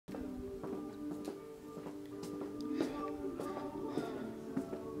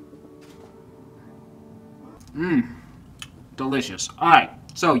Delicious. All right.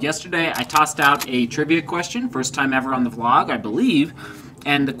 So yesterday I tossed out a trivia question, first time ever on the vlog, I believe.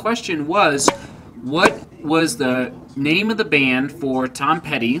 And the question was, what was the name of the band for Tom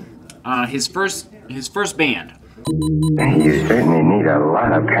Petty, his first band? You certainly need a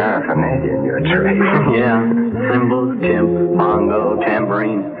lot of paraphernalia in your trade. Yeah, cymbals, timp, bongo,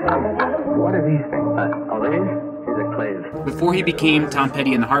 tambourine. What are these things? These are clays. Before he became Tom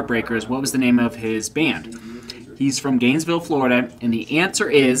Petty and the Heartbreakers, what was the name of his band? He's from Gainesville, Florida, and the answer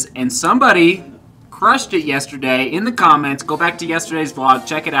is, and somebody crushed it yesterday in the comments. Go back to yesterday's vlog,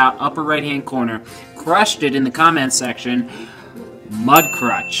 check it out, upper right-hand corner. Crushed it in the comments section.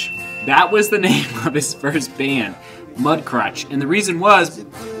 Mudcrutch. That was the name of his first band, Mudcrutch. And the reason was,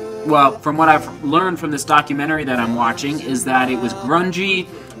 well, from what I've learned from this documentary that I'm watching, is that it was grungy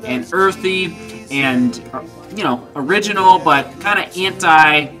and earthy and, you know, original, but kind of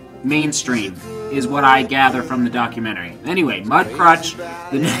anti-mainstream is what I gather from the documentary. Anyway, Mudcrutch,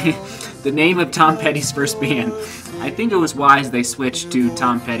 the name of Tom Petty's first band. I think it was wise they switched to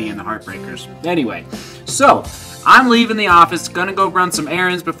Tom Petty and the Heartbreakers. Anyway, so I'm leaving the office, gonna go run some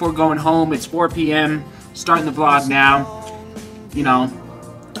errands before going home. It's 4 p.m. Starting the vlog now. You know,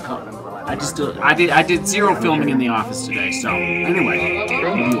 I did zero filming in the office today. So anyway,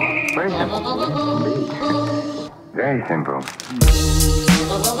 here you are. Very simple.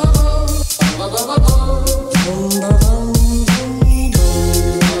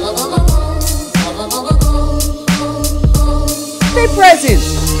 Stay present.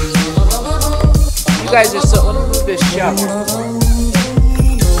 You guys are so. Let me move this shovel.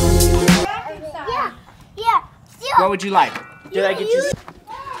 Yeah. What would you like? Did I get you?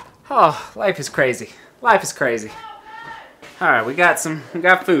 Oh, life is crazy. Life is crazy. All right, we got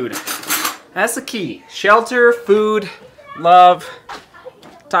food. That's the key. Shelter, food, love.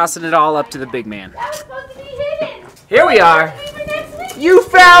 Tossing it all up to the big man. That was supposed to be hidden. Here we are. You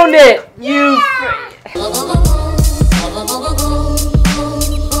found it. You.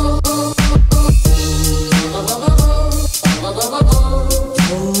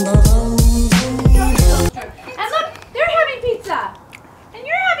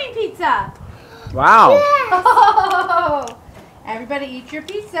 Pizza. Wow. Yes. Oh, everybody eat your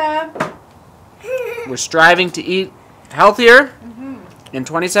pizza. We're striving to eat healthier in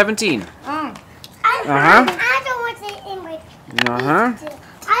 2017. Mm. Uh-huh. Uh-huh.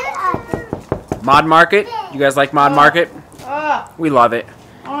 Mod Market. You guys like Mod Market? We love it.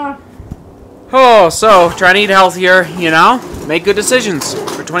 Oh, so trying to eat healthier, you know? Make good decisions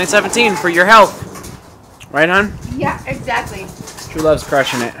for 2017 for your health. Right, hon? Yeah, exactly. True Love's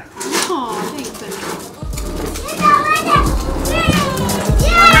crushing it. Oh, thanks,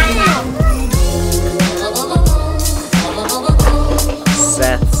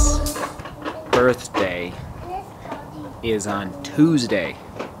 Seth's birthday is on Tuesday,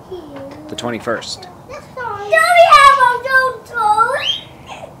 the 21st.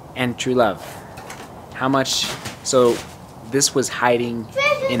 And True Love, how much? So this was hiding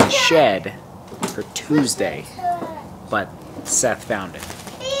in the shed for Tuesday, but Seth found it.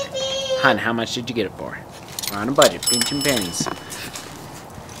 Hun, how much did you get it for? We're on a budget, pinching pennies.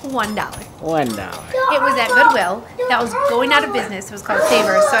 $1. $1. It was at Goodwill. That was going out of business. It was called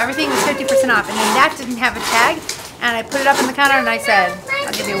Savers. So everything was 50% off. And then that didn't have a tag. And I put it up on the counter and I said,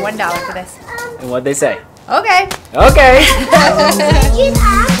 I'll give you $1 for this. And what'd they say? Okay. Okay.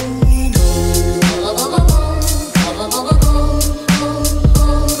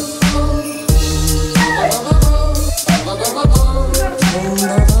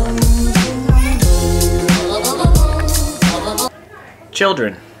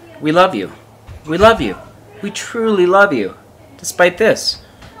 Children, we love you. We love you. We truly love you. Despite this.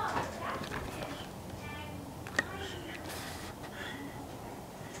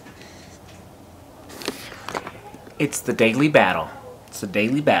 It's the daily battle. It's the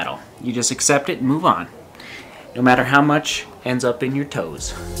daily battle. You just accept it and move on. No matter how much ends up in your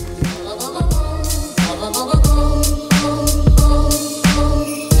toes.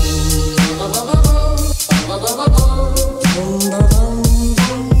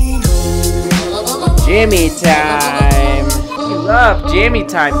 Jimmy time! We love Jimmy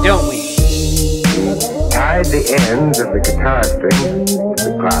time, don't we? Tied the ends of the guitar strings with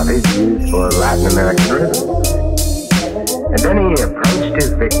the clavage used for Latin American rhythm. And then he approached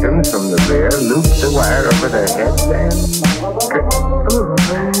his victims from the rear, looped the wire over their heads, and... Ooh,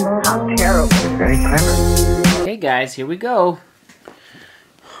 how terrible. Very clever. Hey guys, here we go.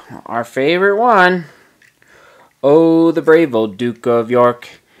 Our favorite one. Oh, the brave old Duke of York.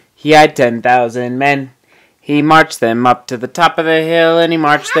 He had 10,000 men. He marched them up to the top of the hill, and he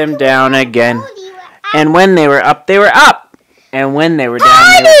marched them down again. And when they were up, they were up. And when they were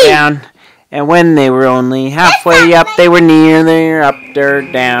down, they were down. And when they were only halfway up, they were near up, they're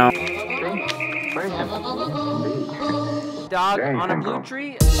down. Very simple. Dog Very on a simple. blue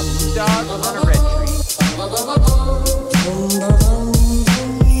tree, a blue dog on a red tree.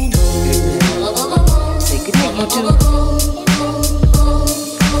 Say goodnight, YouTube.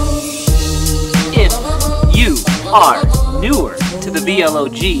 If you are newer to the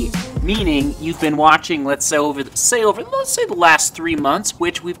VLOG, meaning you've been watching, let's say the last 3 months,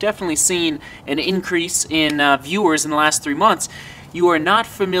 which we've definitely seen an increase in viewers in the last 3 months, you are not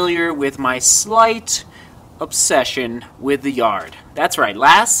familiar with my slight obsession with the yard. That's right,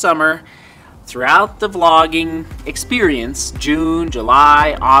 last summer, throughout the vlogging experience, June,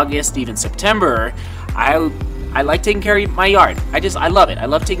 July, August, even September, I like taking care of my yard. I love it. I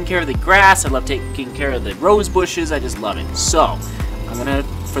love taking care of the grass. I love taking care of the rose bushes. I just love it. So, I'm gonna,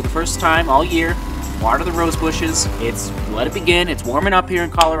 for the first time all year, water the rose bushes. Let it begin. It's warming up here in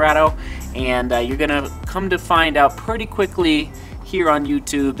Colorado, and you're gonna come to find out pretty quickly here on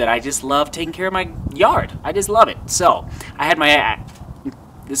YouTube that I just love taking care of my yard. I just love it. So, I had my,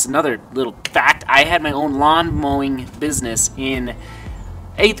 this is another little fact, I had my own lawn mowing business in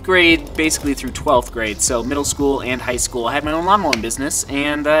 8th grade, basically through 12th grade, so middle school and high school. I had my own lawn mowing business,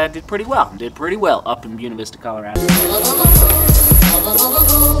 and did pretty well. Did pretty well up in Buena Vista, Colorado.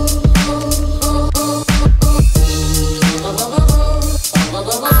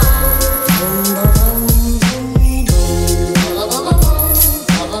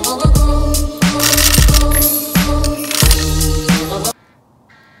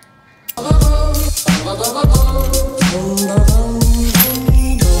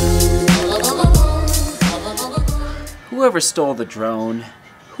 Whoever stole the drone,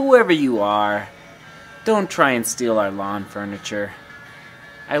 whoever you are, don't try and steal our lawn furniture.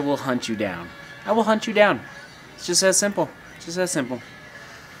 I will hunt you down. I will hunt you down. It's just as simple. It's just as simple.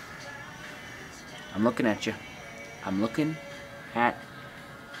 I'm looking at you. I'm looking at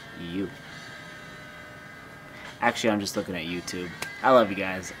you. Actually, I'm just looking at YouTube. I love you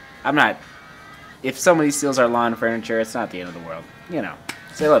guys. I'm not... If somebody steals our lawn furniture, it's not the end of the world. You know.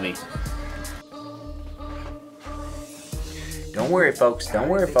 Say love you. Don't worry, folks. Don't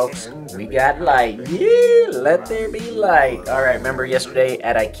worry, folks. We got light. Yeah, let there be light. All right, remember yesterday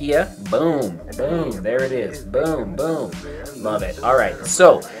at IKEA? Boom, boom. There it is. Boom, boom. Love it. All right,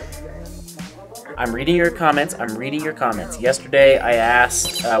 so I'm reading your comments. I'm reading your comments. Yesterday, I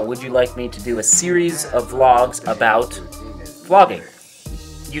asked, would you like me to do a series of vlogs about vlogging?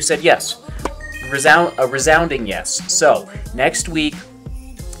 You said yes. A resounding yes. So next week,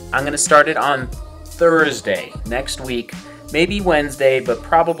 I'm going to start it on Thursday. Next week. Maybe Wednesday, but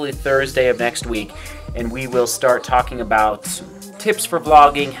probably Thursday of next week, and we will start talking about tips for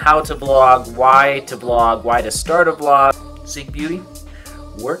vlogging, how to vlog, why to start a vlog. Seek beauty,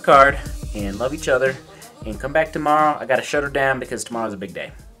 work hard, and love each other, and come back tomorrow. I gotta shut her down because tomorrow's a big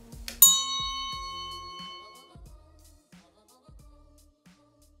day.